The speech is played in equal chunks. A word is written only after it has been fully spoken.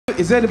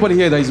Is there anybody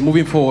here that is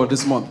moving forward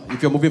this month?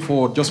 If you're moving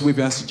forward, just wave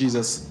your hands to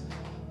Jesus.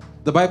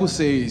 The Bible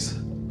says,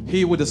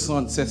 he who the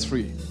Son sets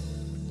free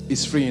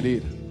is free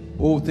indeed.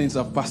 All things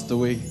have passed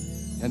away,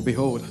 and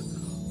behold,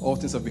 all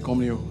things have become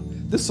new.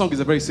 This song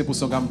is a very simple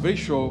song. I'm very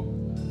sure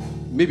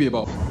maybe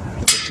about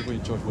people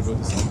in church will know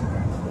this song.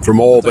 From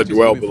all that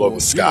dwell below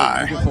the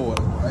sky,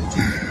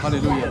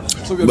 hallelujah.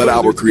 So let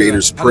our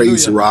Creator's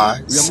praise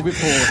arise,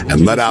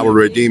 and let our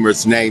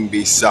Redeemer's name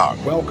be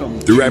sung. Welcome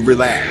through every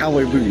land,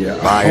 hallelujah,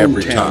 by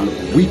every tongue.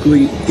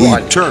 Weekly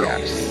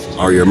Eternal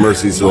are your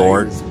mercies,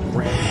 Lord,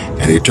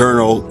 and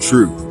eternal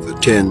truth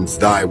attends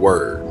thy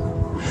word.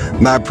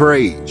 My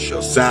praise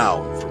shall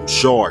sound from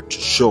shore to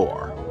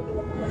shore,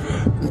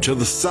 until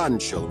the sun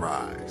shall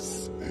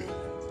rise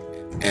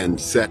and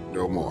set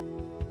no more.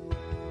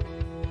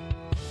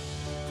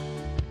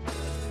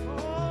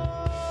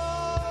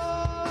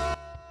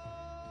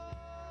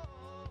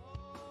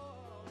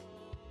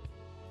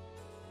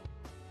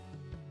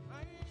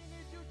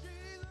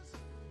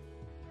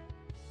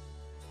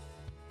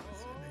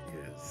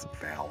 Is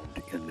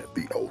found in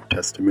the Old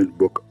Testament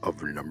book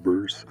of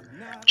Numbers,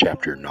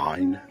 chapter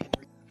 9.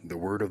 The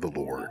word of the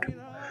Lord.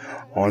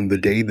 On the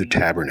day the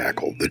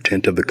tabernacle, the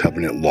tent of the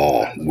covenant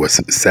law, was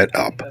set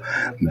up,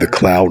 the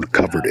cloud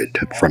covered it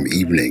from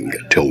evening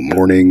till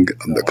morning.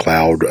 The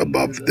cloud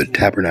above the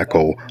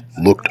tabernacle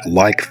looked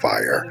like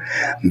fire.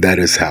 That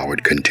is how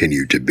it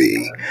continued to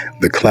be.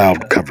 The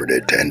cloud covered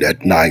it, and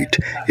at night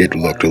it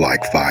looked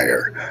like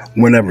fire.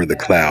 Whenever the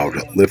cloud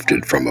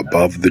lifted from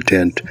above the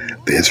tent,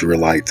 the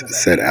Israelites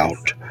set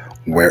out.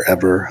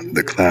 Wherever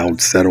the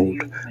cloud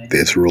settled, the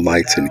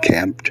Israelites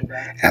encamped.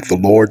 At the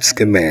Lord's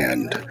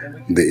command,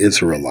 the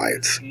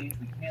Israelites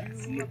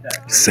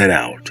set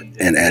out,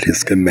 and at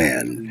his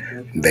command,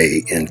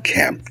 they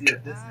encamped.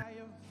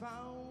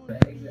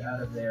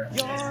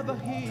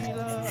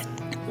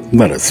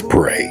 Let us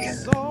pray.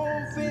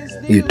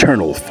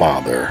 Eternal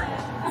Father,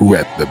 who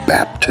at the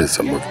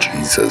baptism of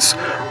Jesus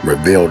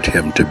revealed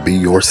him to be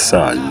your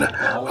Son,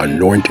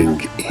 anointing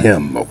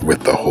him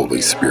with the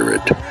Holy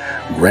Spirit,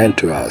 grant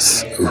to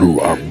us who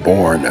are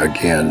born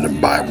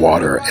again by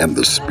water and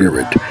the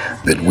Spirit,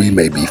 that we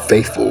may be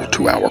faithful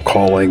to our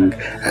calling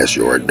as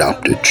your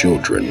adopted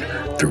children,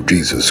 through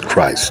Jesus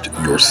Christ,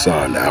 your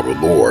Son, our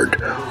Lord,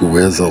 who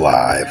is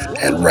alive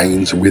and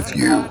reigns with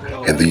you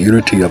in the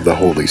unity of the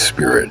Holy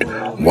Spirit,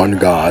 one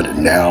God,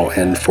 now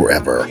and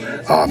forever.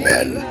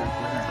 Amen.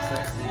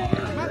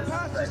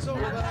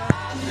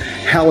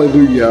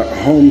 Hallelujah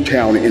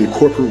Hometown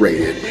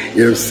Incorporated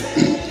is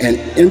an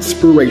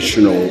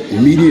inspirational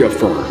media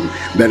firm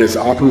that is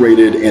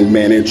operated and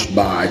managed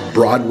by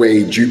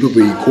Broadway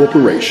Jubilee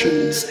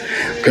corporations,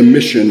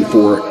 commissioned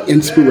for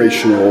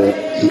inspirational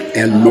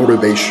and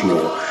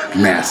motivational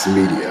mass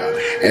media,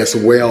 as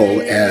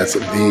well as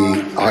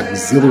the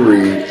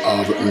auxiliary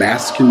of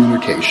mass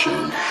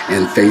communication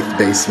and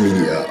faith-based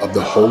media of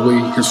the Holy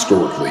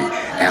Historically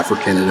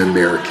African and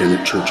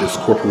American Churches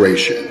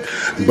Corporation.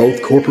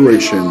 Both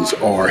corporations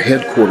are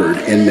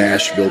headquartered in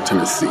Nashville,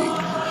 Tennessee.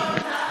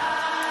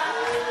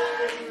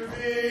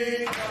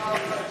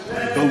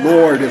 The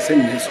Lord is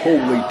in his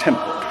holy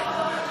temple.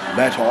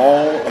 Let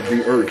all of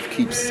the earth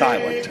keep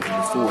silent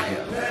before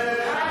him.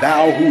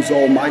 Thou whose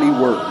almighty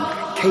word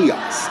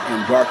chaos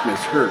and darkness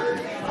heard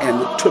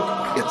and took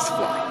its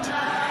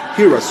flight.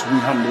 Hear us, we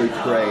humbly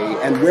pray,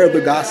 and where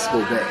the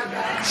gospel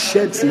day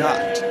sheds not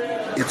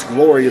its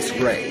glorious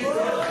ray,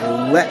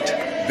 let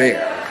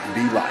there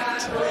be light.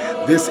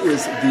 This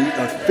is the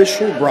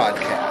official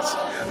broadcast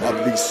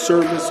of the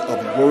Service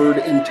of Word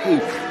and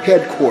Tape,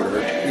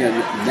 headquartered in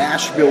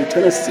Nashville,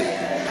 Tennessee,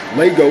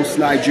 Lagos,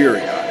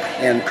 Nigeria,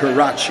 and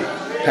Karachi,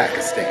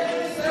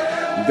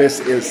 Pakistan. This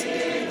is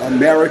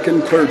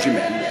American clergyman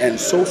and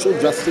social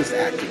justice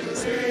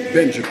activist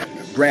Benjamin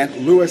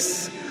Grant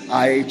Lewis,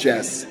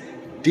 IHS,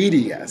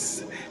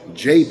 DDS,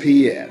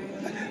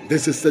 JPN.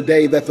 This is the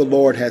day that the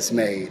Lord has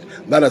made.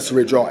 Let us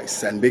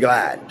rejoice and be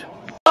glad.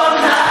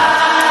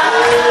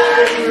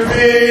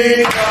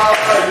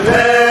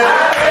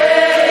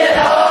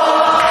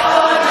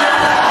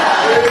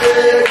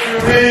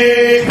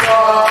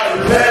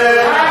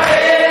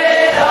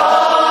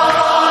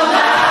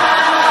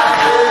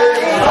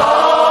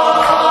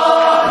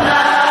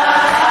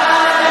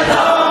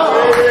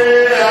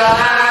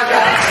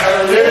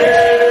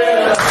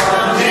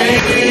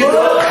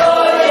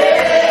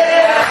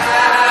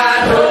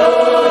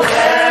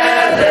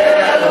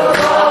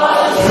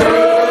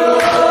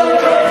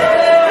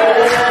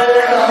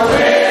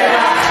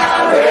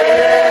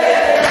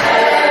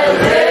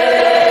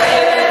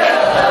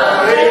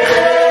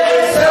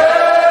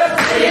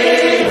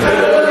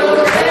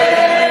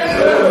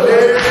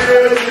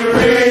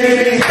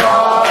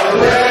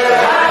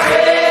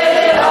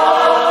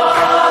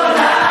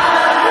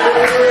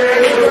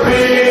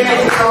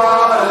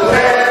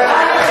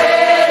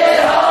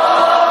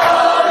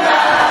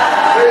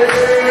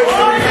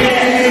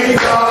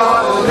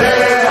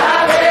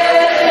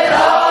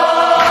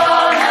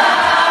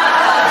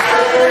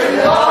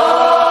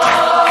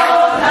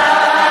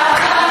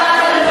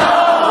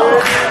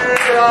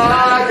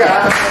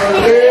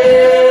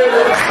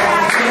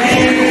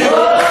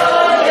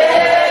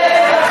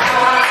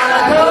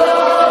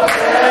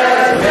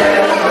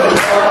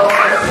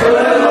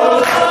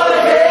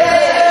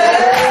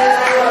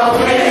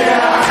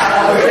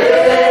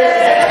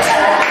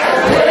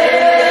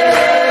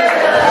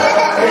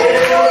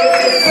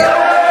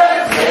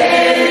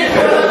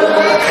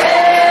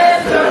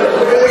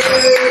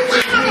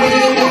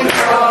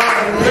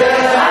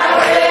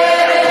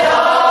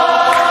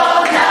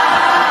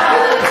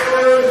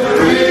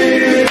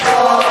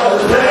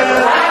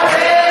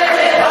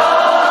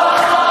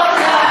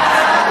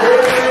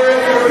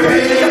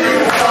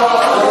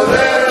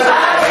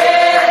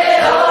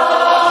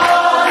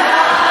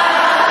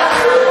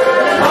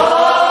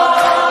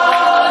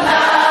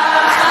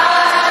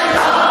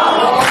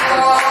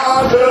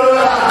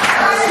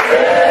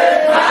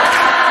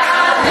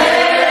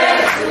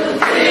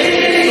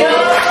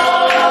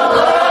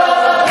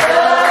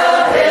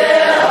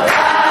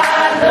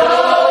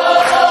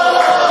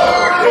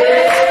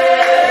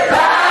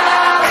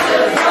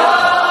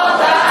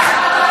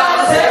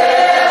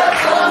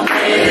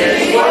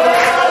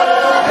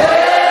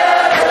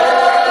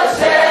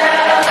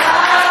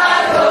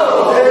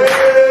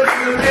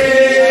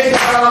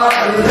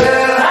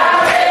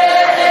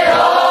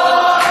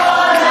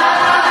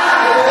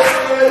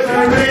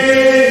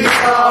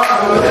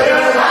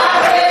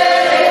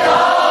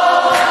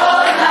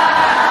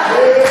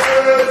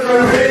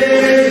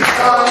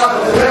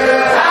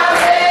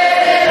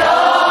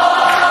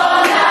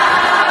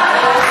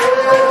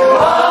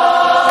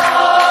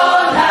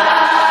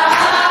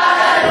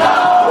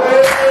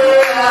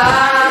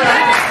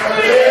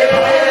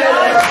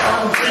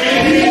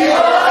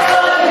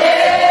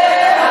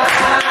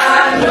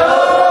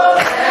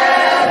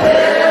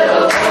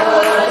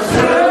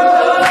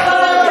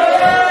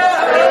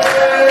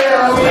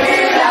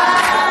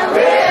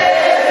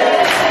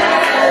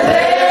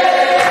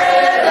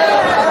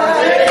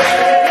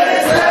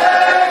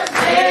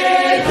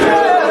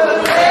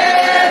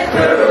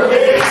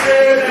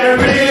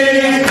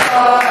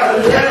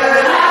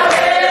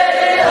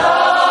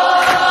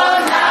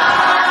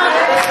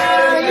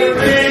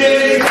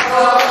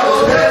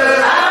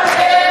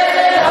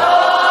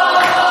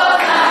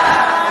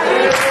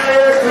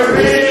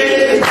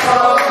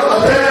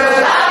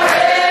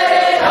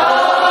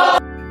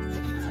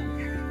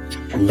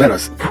 Let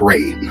us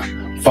pray.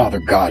 Father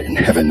God in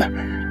heaven,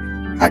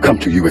 I come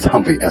to you as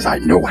humbly as I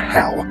know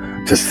how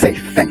to say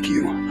thank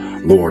you.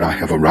 Lord, I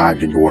have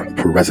arrived in your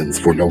presence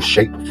for no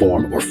shape,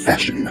 form, or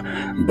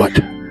fashion, but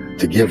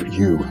to give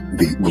you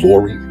the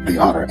glory, the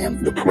honor,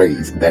 and the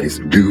praise that is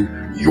due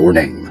your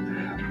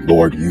name.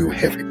 Lord, you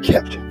have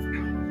kept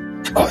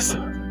us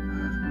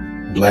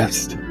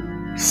blessed,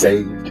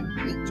 saved,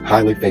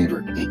 highly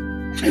favored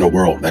in a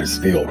world that is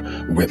filled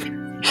with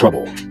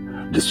trouble,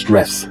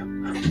 distress,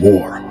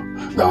 war.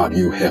 God,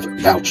 you have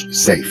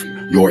vouchsafed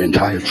your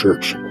entire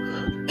church,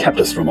 kept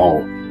us from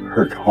all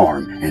hurt,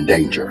 harm, and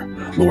danger.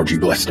 Lord, you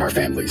blessed our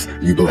families.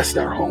 You blessed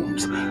our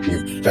homes.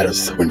 You fed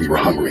us when we were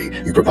hungry.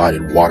 You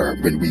provided water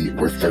when we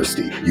were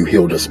thirsty. You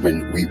healed us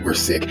when we were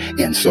sick.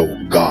 And so,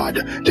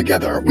 God,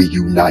 together we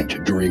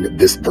unite during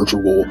this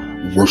virtual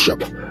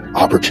worship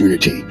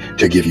opportunity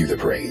to give you the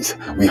praise.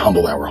 We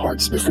humble our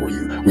hearts before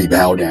you. We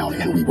bow down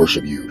and we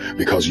worship you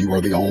because you are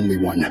the only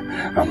one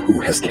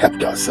who has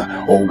kept us.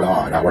 Oh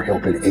God, our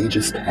help in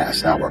ages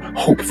past, our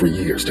hope for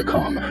years to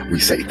come. We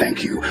say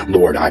thank you.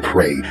 Lord, I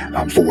pray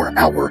for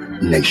our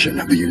nation,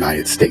 the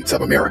United States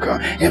of America,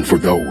 and for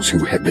those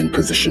who have been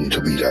positioned to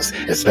lead us,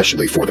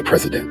 especially for the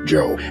President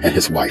Joe and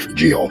his wife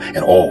Jill and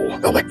all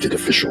elected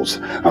officials,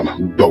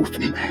 both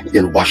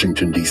in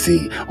Washington,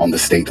 D.C., on the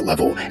state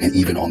level and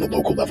even on the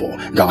local level.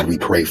 God, we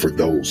pray for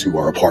those who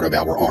are a part of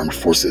our armed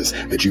forces,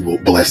 that you will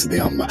bless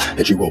them,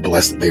 that you will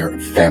bless their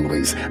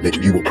families,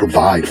 that you will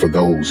provide for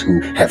those who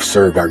have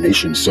served our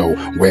nation so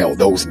well.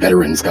 Those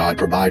veterans, God,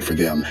 provide for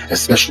them,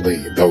 especially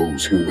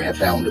those who have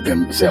found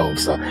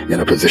themselves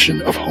in a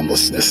position of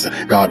homelessness.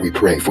 God, we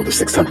pray for the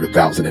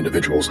 600,000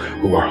 individuals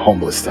who are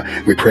homeless.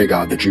 We pray,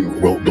 God, that you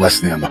will bless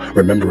them,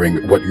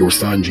 remembering what your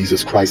Son,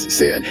 Jesus Christ,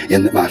 said,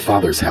 in my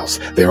Father's house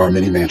there are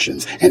many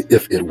mansions, and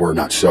if it were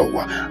not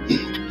so,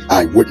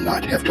 I would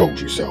not have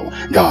told you so.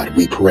 God,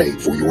 we pray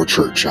for your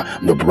church,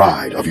 the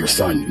bride of your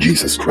Son,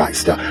 Jesus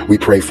Christ. We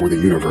pray for the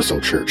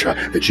universal church,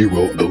 that you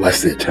will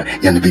bless it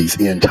in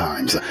these end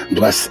times.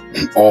 Bless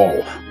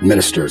all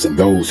ministers and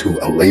those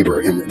who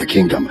labor in the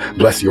kingdom.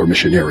 Bless your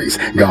missionaries,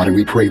 God, and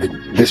we pray that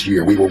this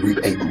year we will reap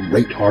a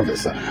great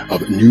harvest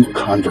of new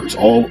converts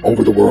all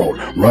over the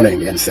world,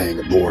 running and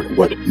saying, Lord,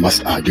 what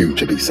must I do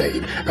to be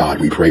saved? God,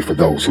 we pray for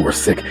those who are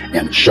sick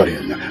and shut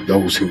in,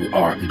 those who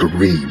are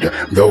bereaved,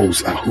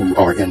 those who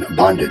are in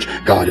bondage.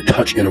 God,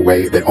 touch in a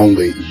way that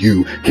only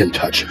you can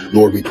touch.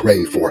 Lord, we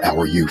pray for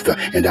our youth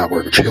and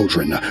our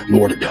children.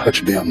 Lord,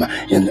 touch them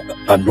and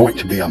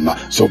anoint them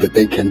so that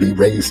they can be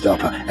raised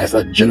up as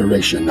a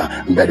generation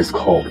that is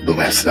called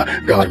blessed.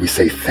 God, we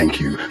say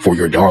thank you for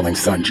your darling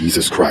Son,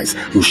 Jesus Christ,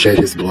 who shed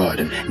his blood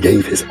and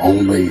gave his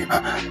only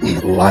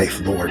life,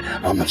 Lord,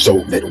 so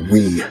that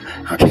we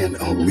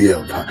can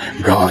live.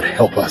 God,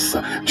 help us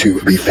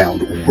to be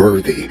found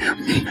worthy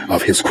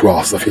of his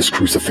cross, of his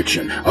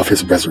crucifixion, of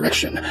his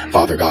resurrection.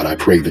 Father God, I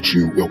pray that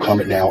you will come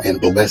now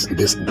and bless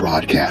this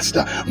broadcast.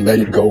 Let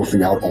it go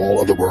throughout all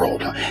of the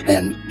world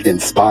and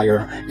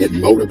inspire, it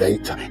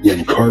motivate,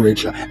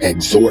 encourage,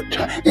 exhort,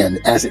 and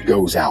as it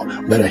goes out,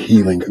 let a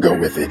healing go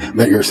with it.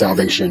 Let your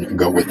salvation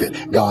go with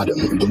it. God,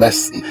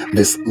 bless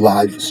this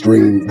live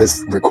stream,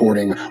 this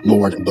recording.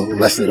 Lord,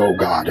 bless it, oh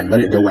God, and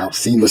let it go out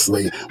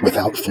seamlessly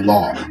without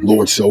flaw,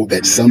 Lord, so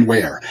that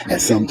somewhere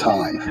at some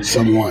time,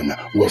 someone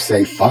will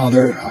say,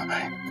 Father,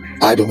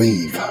 I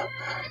believe.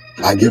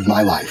 I give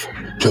my life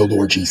to the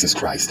Lord Jesus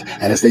Christ.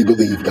 And as they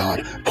believe,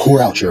 God,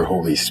 pour out your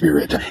Holy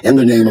Spirit. In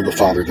the name of the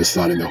Father, the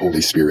Son, and the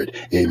Holy Spirit.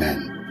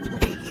 Amen.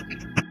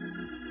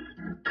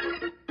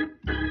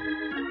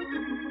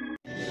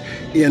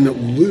 In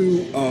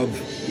lieu of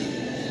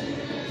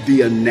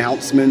the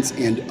announcements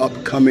and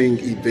upcoming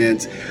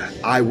events,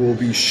 I will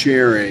be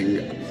sharing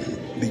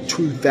the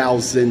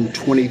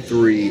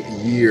 2023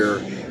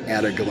 year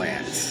at a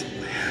glance.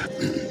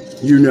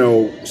 You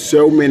know,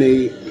 so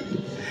many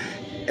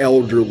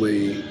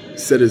elderly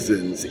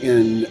citizens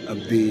in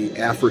the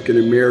African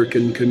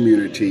American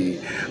community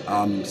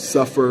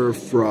suffer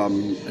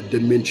from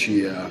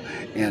dementia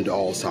and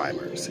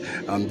Alzheimer's.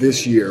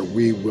 This year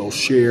we will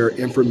share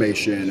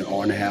information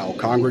on how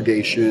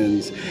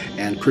congregations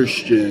and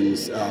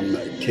Christians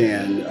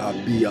can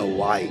be a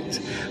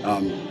light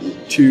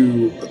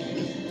to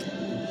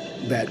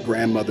that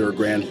grandmother or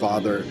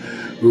grandfather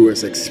who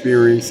is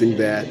experiencing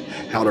that,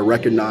 how to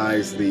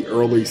recognize the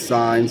early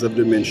signs of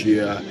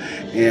dementia,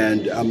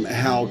 and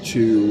how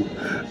to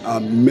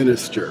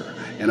minister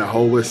in a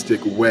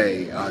holistic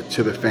way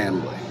to the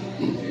family.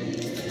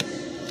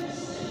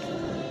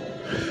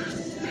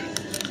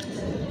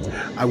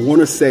 I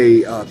want to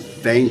say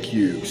thank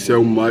you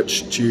so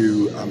much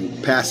to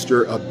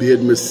Pastor Abid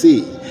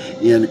Masih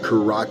in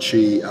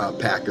Karachi,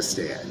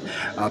 Pakistan.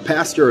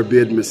 Pastor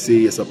Abid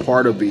Masih is a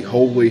part of the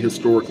Holy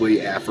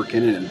Historically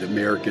African and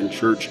American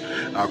Church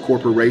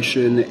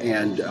Corporation,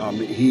 and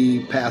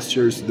he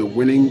pastors the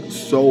Winning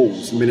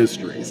Souls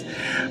Ministries.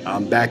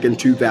 Back in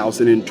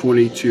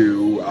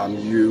 2022,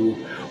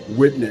 you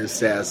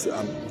witnessed as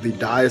the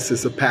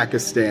Diocese of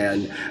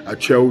Pakistan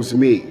chose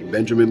me,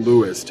 Benjamin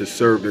Lewis, to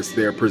serve as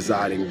their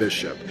presiding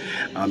bishop.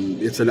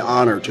 It's an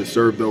honor to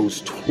serve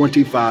those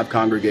 25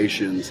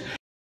 congregations.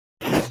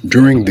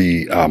 During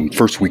the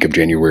first week of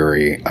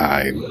January,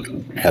 I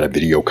had a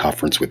video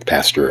conference with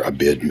Pastor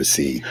Abid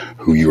Masih,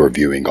 who you are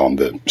viewing on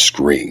the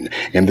screen.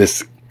 In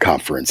this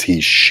conference, he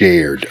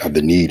shared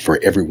the need for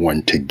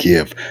everyone to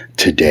give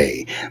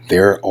today.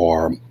 There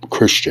are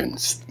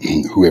Christians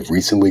who have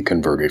recently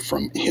converted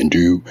from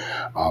Hindu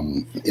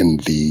in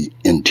the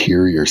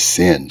interior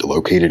Sindh,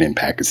 located in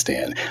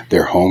Pakistan.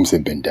 Their homes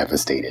have been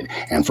devastated,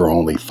 and for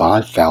only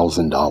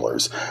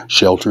 $5,000,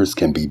 shelters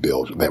can be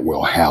built that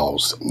will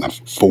house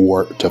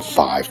 4 to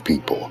 5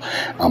 people.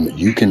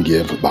 You can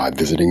give by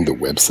visiting the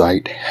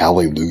website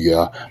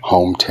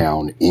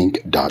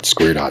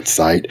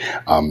hallelujahhometowninc.square.site.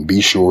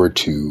 Be sure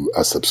to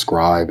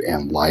subscribe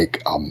and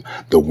like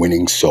the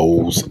Winning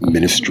Souls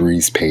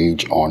Ministries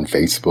page on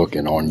Facebook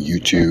and on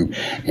YouTube,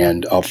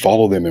 and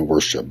follow them in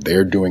worship.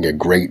 They're doing a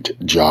great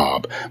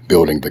job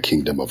building the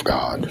kingdom of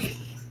God.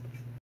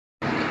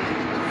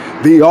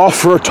 The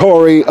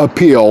offertory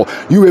appeal.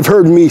 You have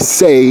heard me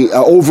say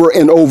over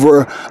and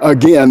over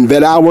again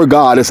that our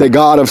God is a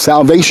God of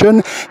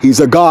salvation, He's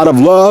a God of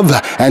love,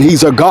 and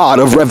He's a God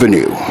of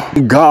revenue.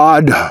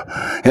 God,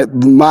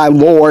 my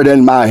Lord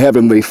and my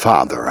Heavenly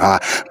Father, I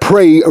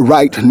pray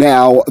right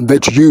now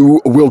that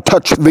you will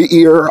touch the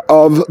ear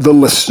of the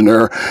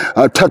listener,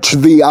 touch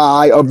the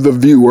eye of the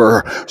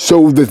viewer,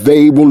 so that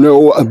they will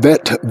know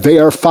that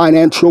their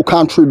financial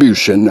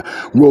contribution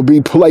will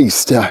be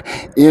placed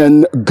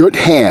in good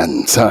hands.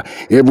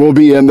 It will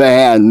be in the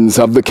hands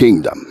of the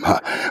kingdom.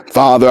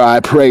 Father, I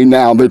pray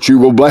now that you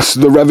will bless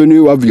the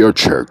revenue of your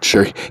church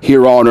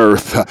here on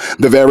earth,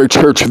 the very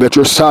church that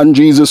your Son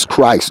Jesus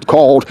Christ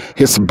called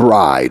his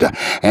bride.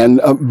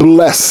 And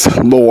bless,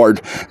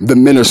 Lord, the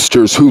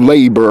ministers who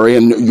labor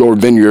in your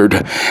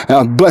vineyard.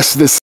 Bless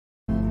this.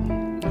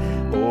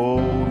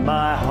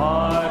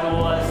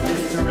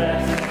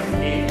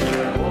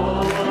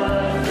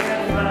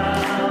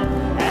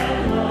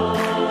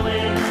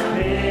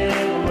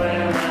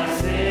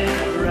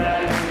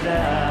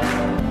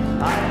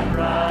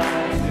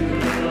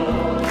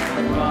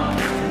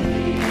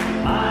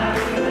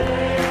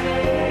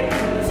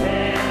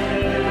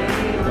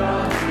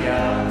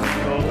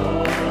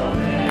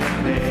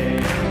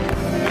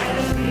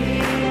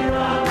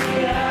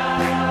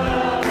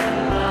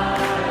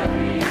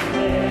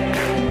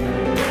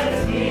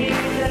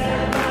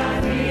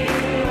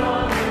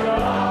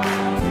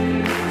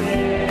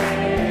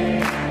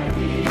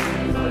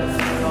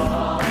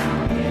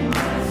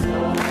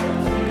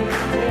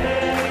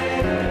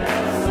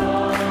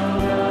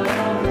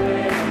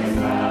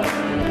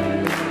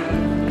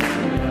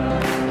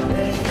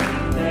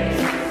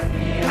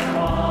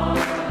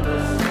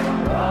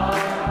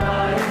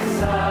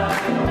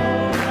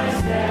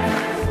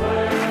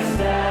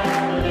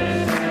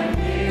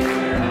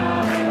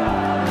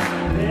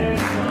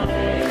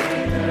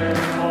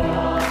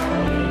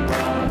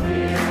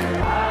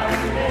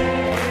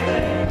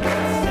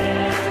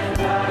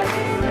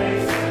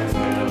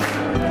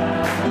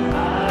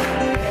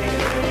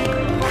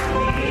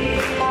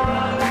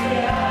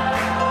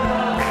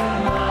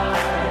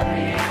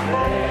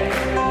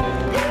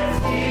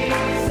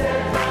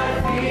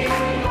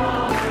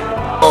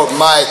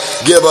 Might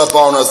give up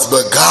on us,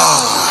 but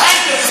God,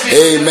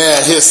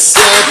 amen, his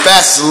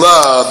steadfast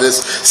love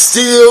is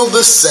still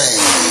the same.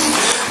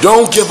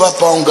 Don't give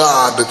up on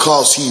God,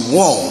 because he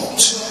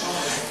won't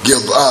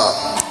give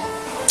up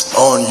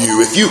on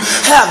you. If you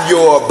have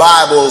your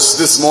Bibles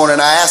this morning,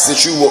 I ask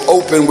that you will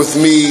open with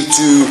me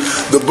to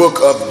the book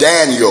of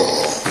Daniel.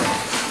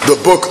 The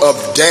book of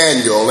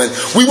Daniel. And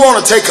we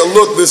want to take a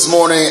look this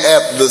morning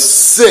at the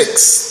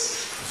 6th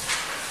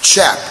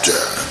chapter.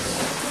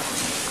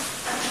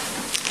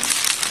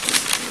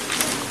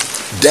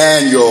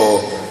 Daniel,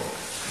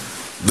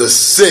 the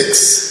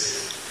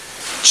 6th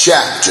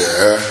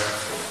chapter,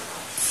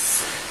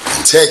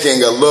 and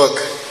taking a look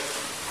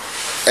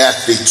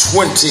at the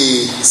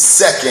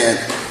 22nd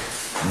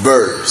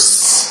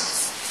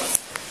verse.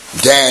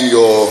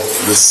 Daniel,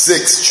 the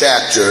 6th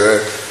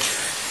chapter,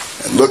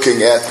 and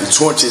looking at the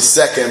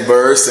 22nd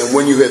verse. And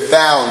when you have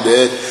found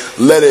it,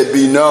 let it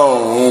be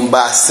known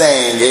by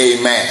saying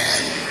amen.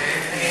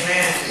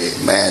 Amen.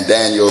 Amen.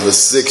 Daniel, the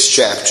 6th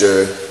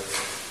chapter,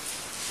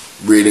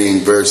 reading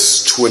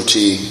verse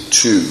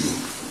 22.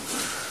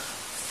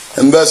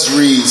 And thus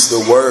reads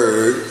the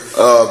word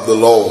of the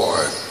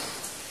Lord.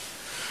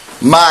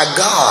 My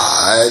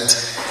God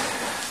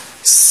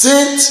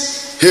sent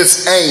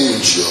his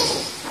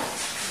angel,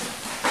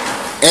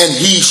 and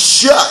he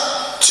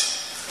shut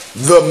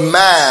the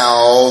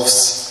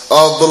mouths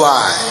of the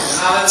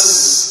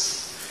lions.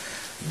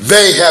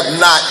 They have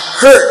not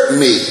hurt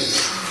me,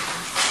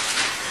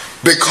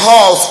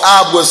 because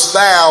I was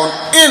found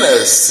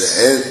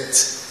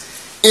innocent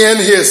in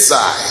his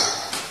sight,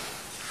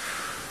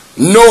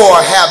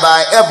 nor have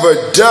I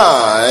ever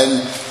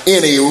done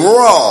any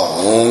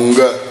wrong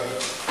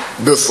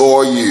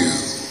before you.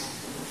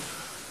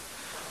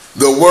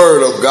 The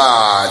word of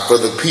God for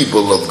the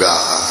people of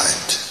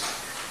God.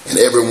 And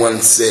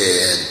everyone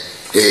said,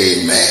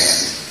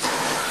 amen.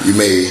 You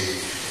may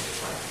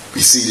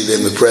be seated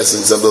in the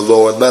presence of the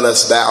Lord. Let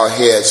us bow our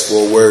heads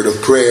for a word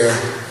of prayer.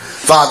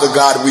 Father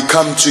God, we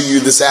come to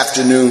you this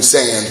afternoon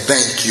saying,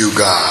 thank you,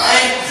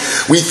 God.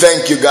 We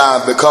thank you,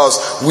 God,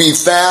 because we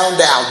found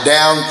out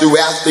down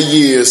throughout the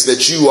years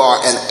that you are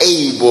an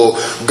able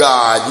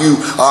God. You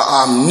are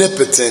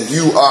omnipotent.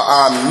 You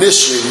are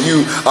omniscient.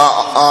 You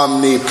are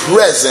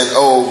omnipresent,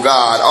 oh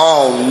God.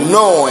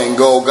 All-knowing,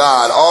 oh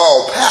God.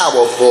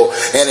 All-powerful.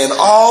 And in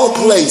all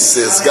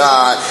places,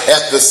 God,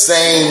 at the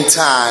same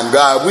time,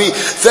 God. We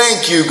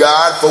thank you,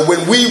 God, for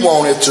when we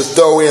wanted to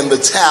throw in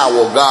the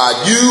towel,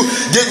 God, you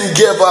didn't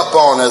give up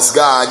on us,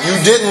 God. You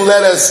didn't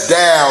let us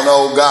down,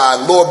 oh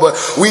God, Lord, but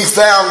we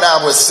found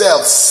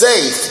ourselves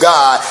safe,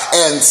 God,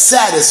 and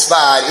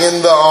satisfied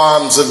in the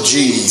arms of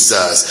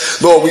Jesus.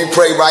 Lord, we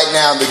pray right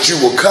now that you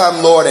will come,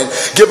 Lord, and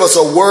give us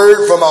a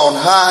word from on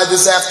high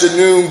this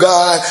afternoon,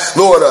 God.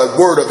 Lord, a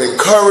word of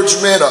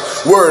encouragement, a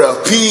word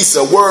of peace,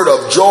 a word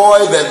of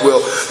joy that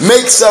will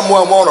make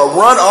someone want to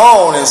run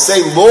on and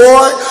say,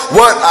 Lord,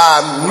 what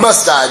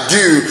must I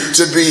do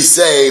to be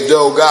saved,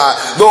 oh God?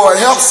 Lord,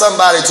 help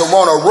somebody to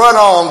want to run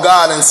on,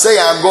 God, and say,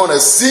 I'm going to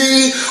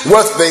see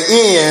what the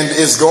end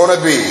is going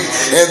to be.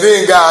 And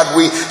then, God,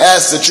 we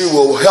ask that you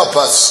will help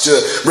us to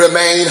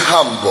remain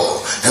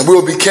humble. And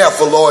we'll be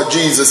careful, Lord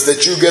Jesus,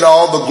 that you get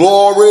all the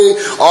glory,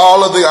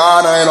 all of the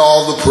honor, and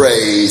all the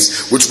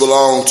praise which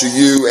belong to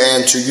you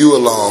and to you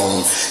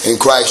alone. In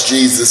Christ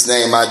Jesus'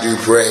 name I do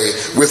pray,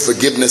 with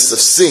forgiveness of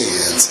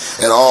sins.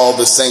 And all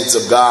the saints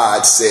of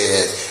God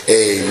said,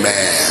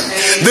 amen.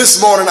 This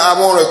morning I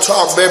want to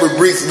talk very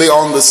briefly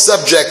on the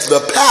subject,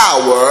 the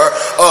power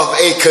of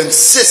a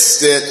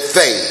consistent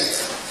faith.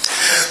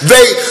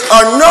 They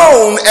are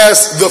known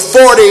as the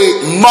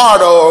 40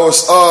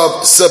 martyrs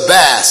of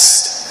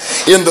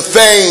Sebast in the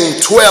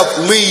famed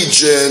 12th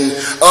Legion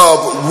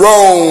of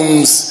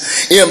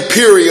Rome's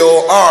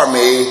imperial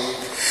army.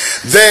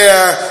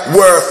 There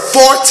were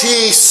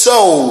 40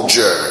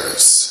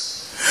 soldiers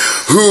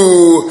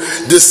who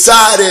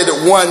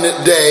decided one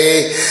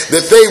day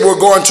that they were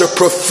going to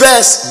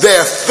profess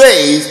their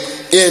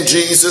faith in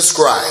Jesus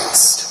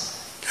Christ.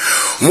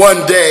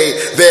 One day,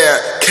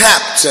 their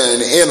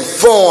captain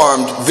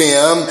informed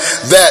them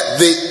that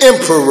the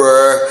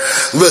Emperor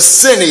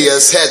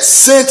Licinius had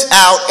sent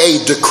out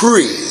a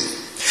decree,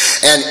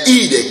 an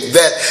edict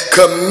that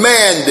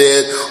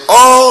commanded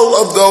all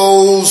of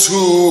those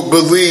who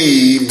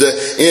believed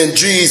in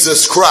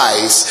Jesus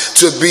Christ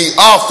to be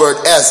offered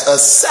as a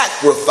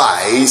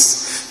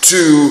sacrifice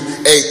to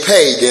a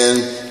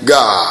pagan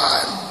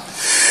god.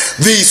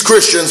 These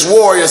Christians,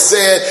 warriors,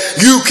 said,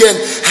 you can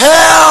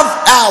have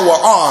our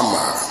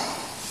armor.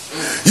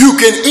 You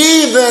can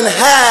even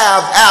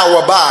have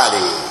our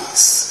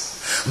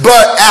bodies.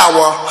 But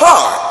our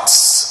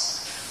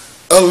hearts'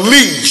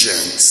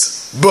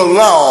 allegiance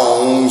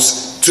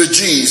belongs to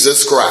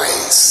Jesus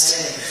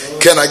Christ.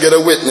 Can I get a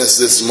witness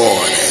this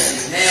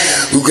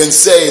morning who can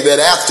say that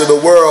after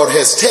the world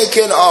has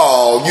taken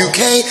all, you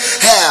can't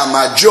have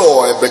my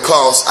joy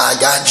because I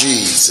got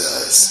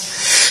Jesus?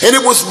 And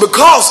it was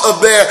because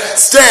of their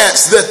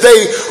stance that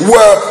they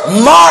were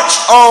marched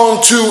on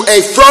to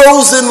a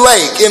frozen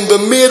lake in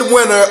the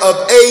midwinter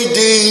of AD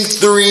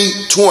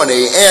 320.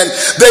 And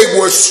they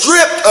were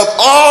stripped of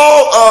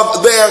all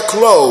of their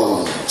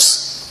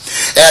clothes.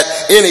 At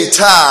any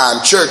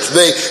time, church,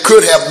 they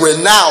could have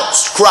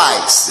renounced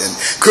Christ and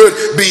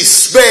could be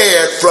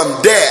spared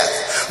from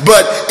death.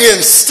 But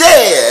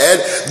instead,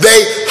 they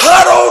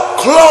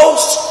huddled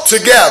close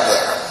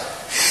together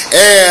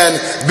and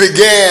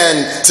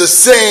began to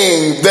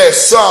sing their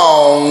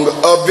song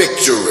of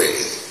victory.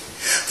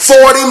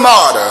 40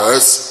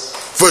 martyrs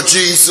for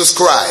Jesus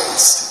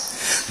Christ.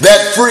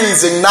 That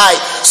freezing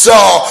night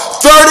saw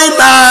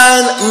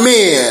 39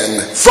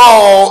 men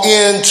fall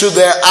into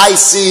their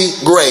icy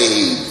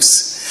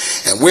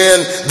graves. And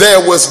when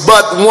there was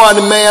but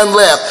one man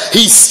left,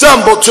 he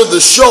stumbled to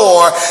the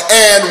shore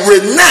and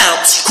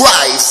renounced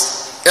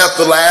Christ at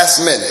the last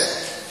minute.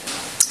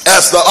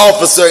 As the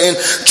officer in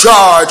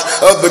charge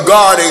of the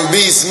guarding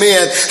these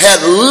men had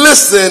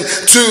listened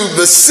to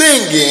the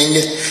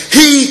singing,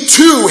 he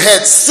too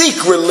had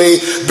secretly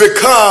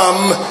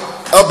become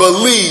a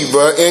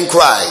believer in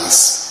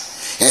Christ.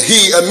 And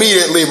he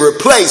immediately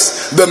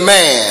replaced the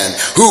man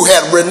who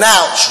had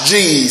renounced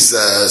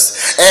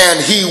Jesus,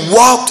 and he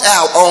walked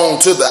out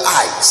onto the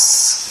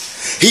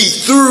ice.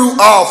 He threw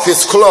off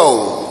his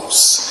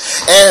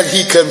clothes and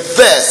he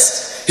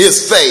confessed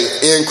his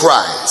faith in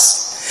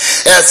Christ.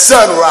 At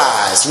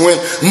sunrise, when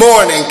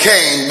morning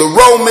came, the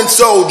Roman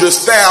soldiers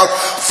found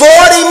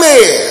 40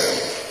 men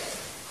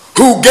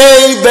who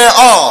gave their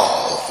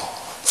all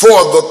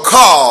for the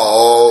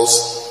cause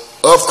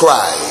of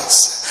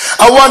Christ.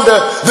 I wonder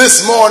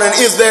this morning,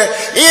 is there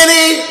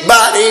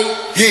anybody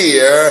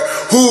here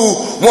who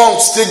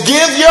wants to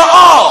give your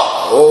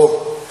all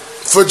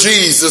for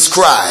Jesus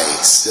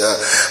Christ?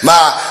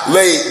 My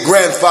late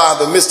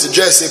grandfather, Mr.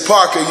 Jesse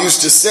Parker,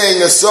 used to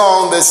sing a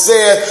song that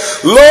said,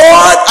 Lord,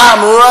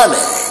 I'm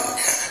running.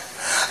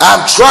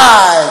 I'm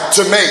trying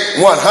to make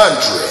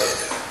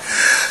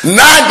 100. 99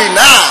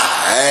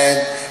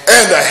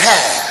 and a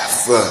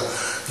half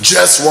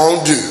just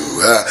won't do.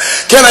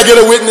 Can I get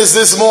a witness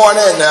this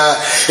morning?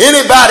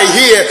 Anybody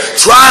here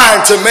trying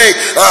to make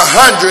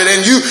 100,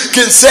 and you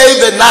can say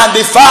that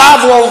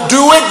 95 won't do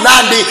it,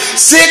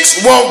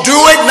 96 won't do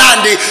it,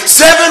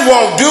 97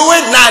 won't do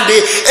it,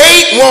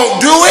 98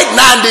 won't do it,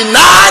 99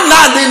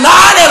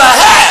 and a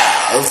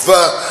half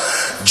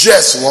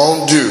just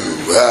won't do.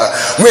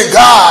 When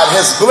God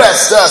has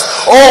blessed us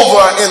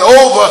over and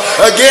over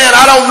again,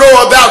 I don't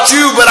know about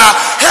you, but I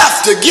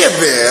have to give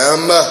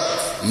him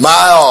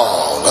my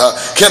all.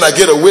 Can I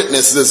get a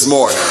witness this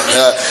morning?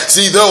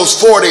 See, those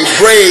 40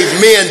 brave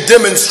men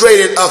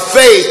demonstrated a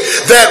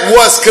faith that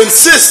was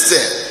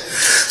consistent.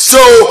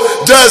 So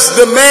does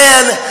the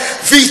man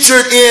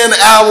featured in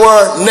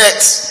our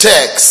next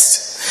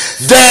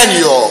text.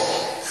 Daniel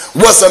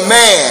was a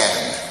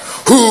man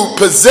who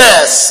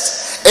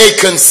possessed a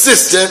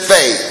consistent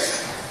faith.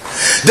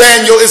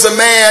 Daniel is a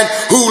man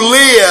who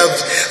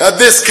lived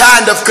this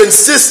kind of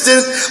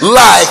consistent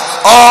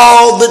life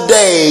all the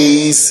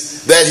days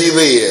that he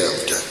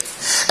lived.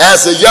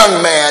 As a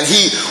young man,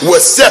 he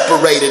was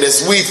separated,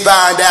 as we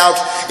find out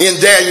in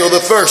Daniel, the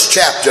first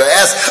chapter.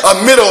 As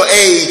a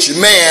middle-aged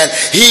man,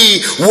 he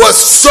was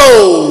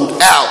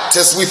sold out,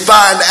 as we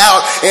find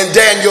out in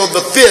Daniel, the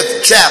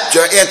 5th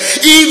chapter. And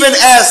even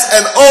as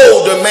an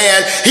older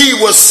man, he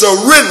was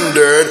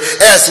surrendered,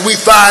 as we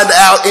find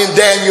out in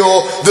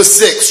Daniel, the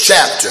 6th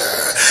chapter.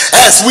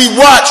 As we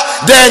watch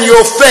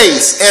Daniel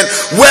face and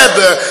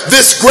weather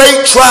this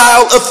great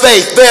trial of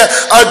faith, there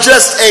are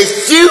just a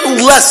few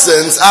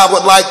lessons I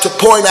would like to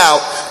point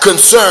out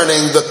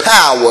concerning the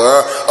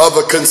power of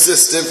a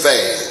consistent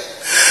faith.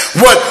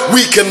 What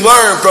we can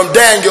learn from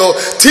Daniel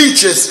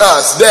teaches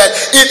us that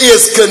it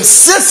is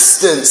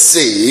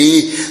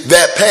consistency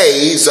that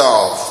pays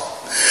off.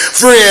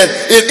 Friend,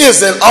 it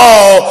isn't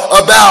all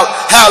about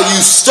how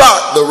you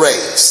start the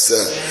race,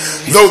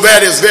 though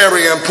that is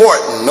very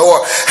important,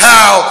 or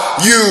how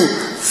you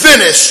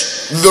finish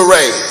the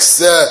race,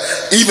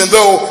 even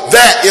though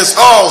that is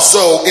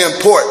also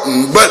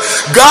important. But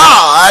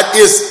God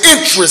is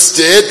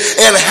interested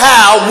in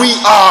how we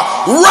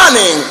are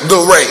running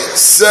the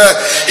race.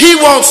 He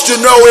wants to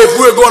know if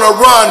we're going to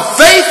run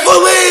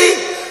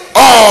faithfully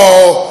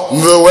all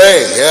the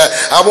way.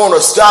 I want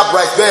to stop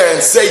right there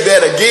and say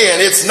that again.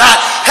 It's not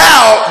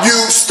how you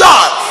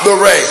start the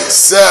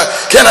race.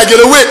 Can I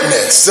get a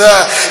witness?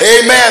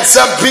 Amen.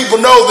 Some people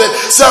know that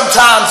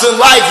sometimes in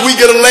life we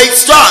get a late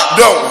start,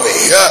 don't we?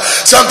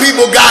 Some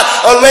people got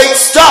a late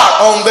start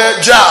on their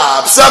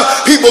job. Some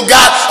people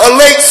got a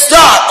late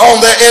start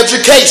on their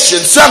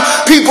education. Some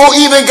people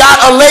even got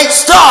a late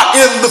start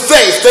in the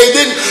faith. They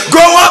didn't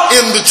grow up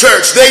in the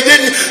church. They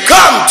didn't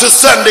come to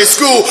Sunday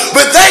school.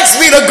 But thanks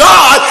be to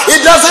God,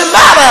 it doesn't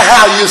matter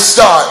how you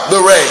start the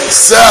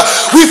race.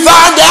 We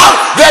find out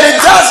that it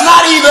does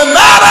not even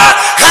matter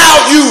how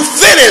you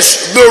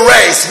finish the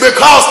race,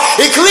 because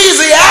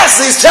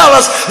Ecclesiastes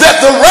tells us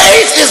that the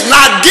race is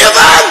not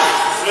given.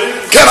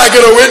 Can I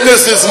get a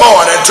witness this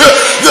morning? To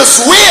the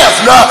swift,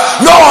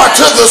 nor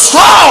to the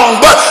strong,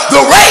 but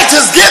the race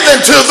is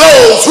given to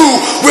those who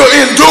will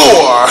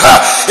endure.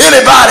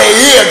 Anybody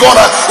here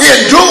gonna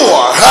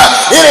endure?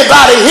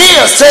 Anybody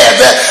here said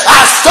that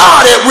I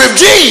started with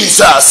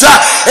Jesus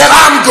and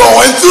I'm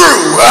going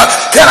through?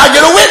 Can I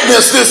get a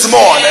witness this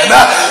morning?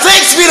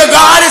 Thanks be to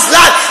God, it's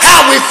not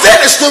how we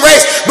finish the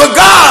race, but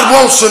God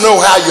wants to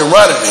know how you're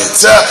running it.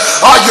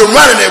 Are you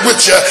running it with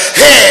your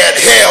head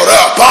held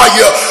up? Are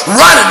you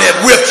running it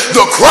with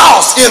the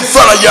cross in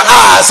front of your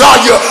eyes?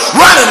 Are you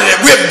running it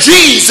with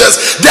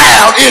Jesus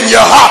down in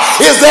your heart?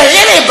 Is there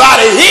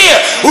anybody here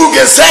who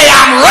can say,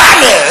 I'm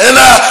running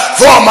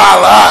for my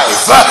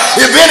life?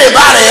 If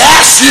anybody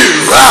asks you,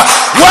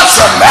 what's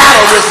the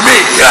matter with me?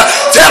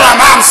 Tell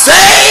them I'm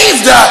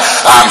saved,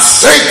 I'm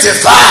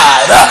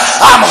sanctified,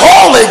 I'm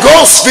Holy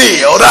Ghost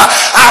filled,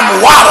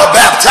 I'm water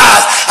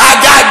baptized, I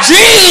got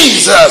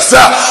Jesus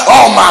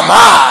on my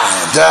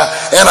mind,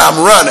 and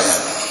I'm running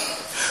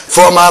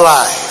for my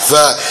life.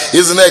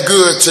 Isn't that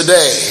good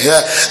today?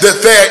 That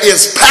there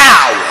is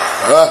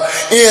power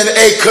in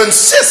a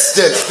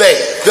consistent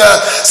faith.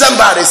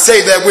 Somebody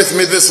say that with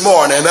me this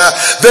morning.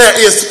 There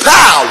is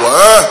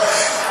power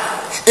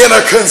in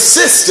a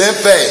consistent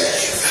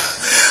faith.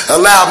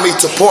 Allow me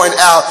to point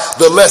out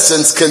the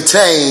lessons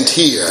contained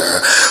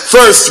here.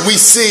 First, we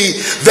see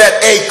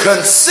that a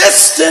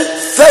consistent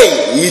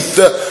faith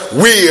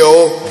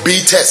will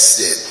be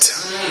tested.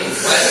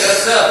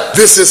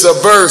 This is a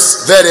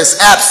verse that is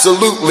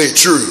absolutely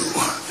true.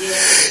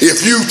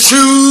 If you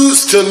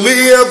choose to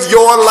live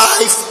your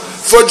life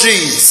for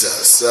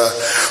Jesus,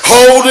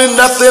 holding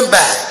nothing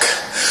back,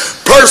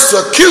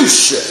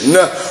 persecution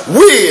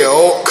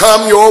will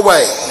come your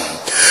way.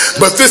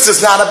 But this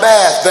is not a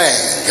bad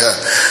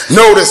thing.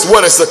 Notice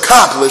what is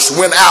accomplished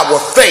when our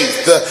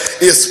faith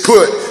is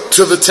put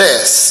to the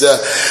test.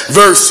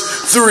 Verse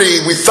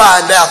 3, we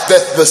find out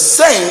that the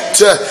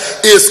saint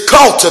is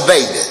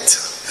cultivated.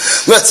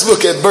 Let's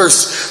look at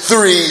verse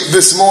 3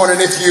 this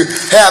morning. If you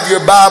have your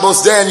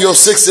Bibles, Daniel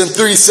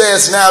 6:3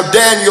 says, "Now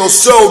Daniel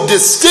so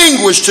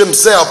distinguished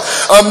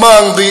himself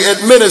among the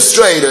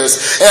administrators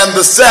and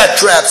the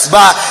satraps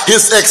by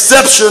his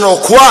exceptional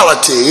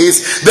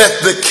qualities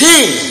that the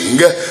king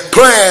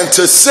planned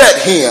to set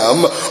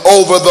him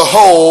over the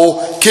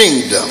whole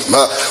kingdom."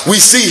 We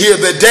see here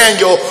that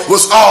Daniel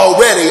was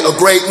already a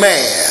great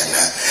man,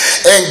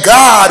 and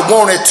God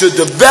wanted to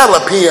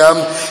develop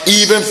him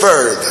even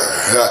further.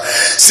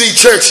 See,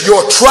 church,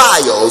 your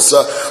trials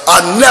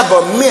are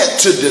never meant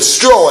to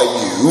destroy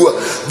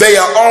you. They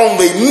are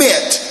only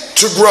meant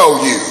to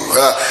grow you.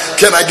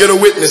 Can I get a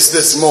witness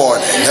this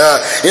morning?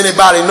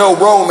 Anybody know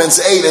Romans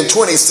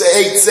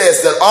 8:28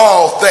 says that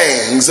all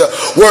things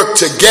work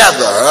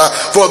together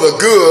for the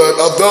good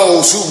of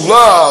those who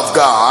love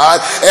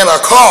God and are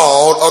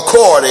called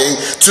according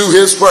to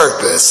his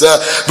purpose.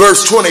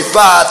 Verse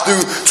 25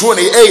 through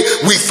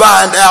 28, we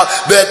find out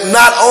that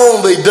not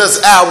only does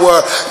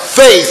our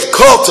faith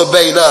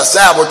cultivate us,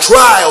 our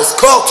trials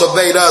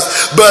cultivate us,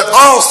 but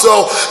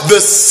also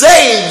the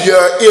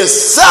Savior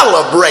is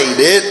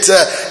celebrated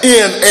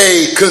in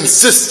a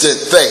consistent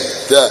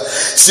faith.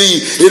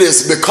 See, it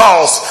is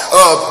because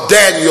of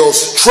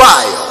Daniel's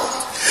trial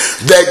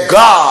that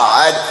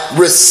God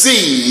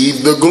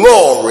received the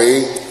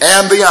glory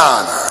and the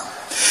honor.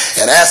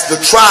 And as the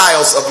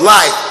trials of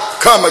life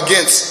come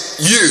against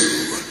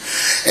you,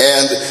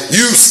 and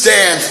you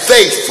stand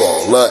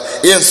faithful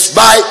in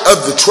spite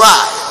of the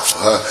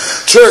trial,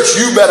 church,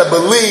 you better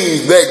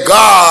believe that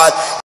God